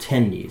 or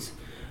attendees.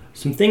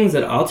 Some things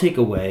that I'll take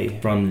away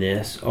from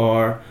this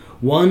are,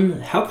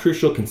 1, how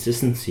crucial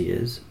consistency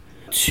is,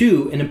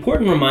 2, an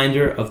important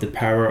reminder of the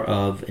power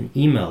of an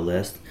email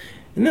list,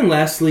 and then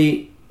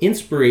lastly,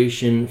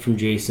 inspiration from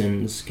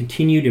Jason's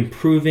continued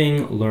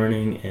improving,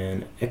 learning,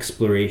 and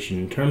exploration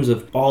in terms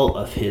of all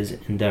of his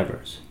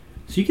endeavors.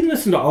 So you can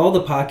listen to all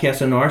the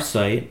podcasts on our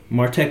site,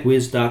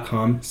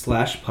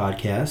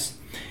 martechwiz.com/podcasts,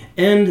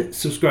 and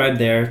subscribe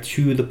there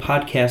to the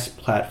podcast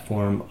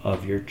platform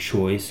of your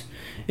choice,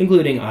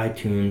 including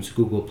iTunes,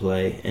 Google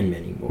Play, and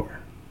many more.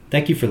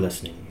 Thank you for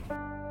listening.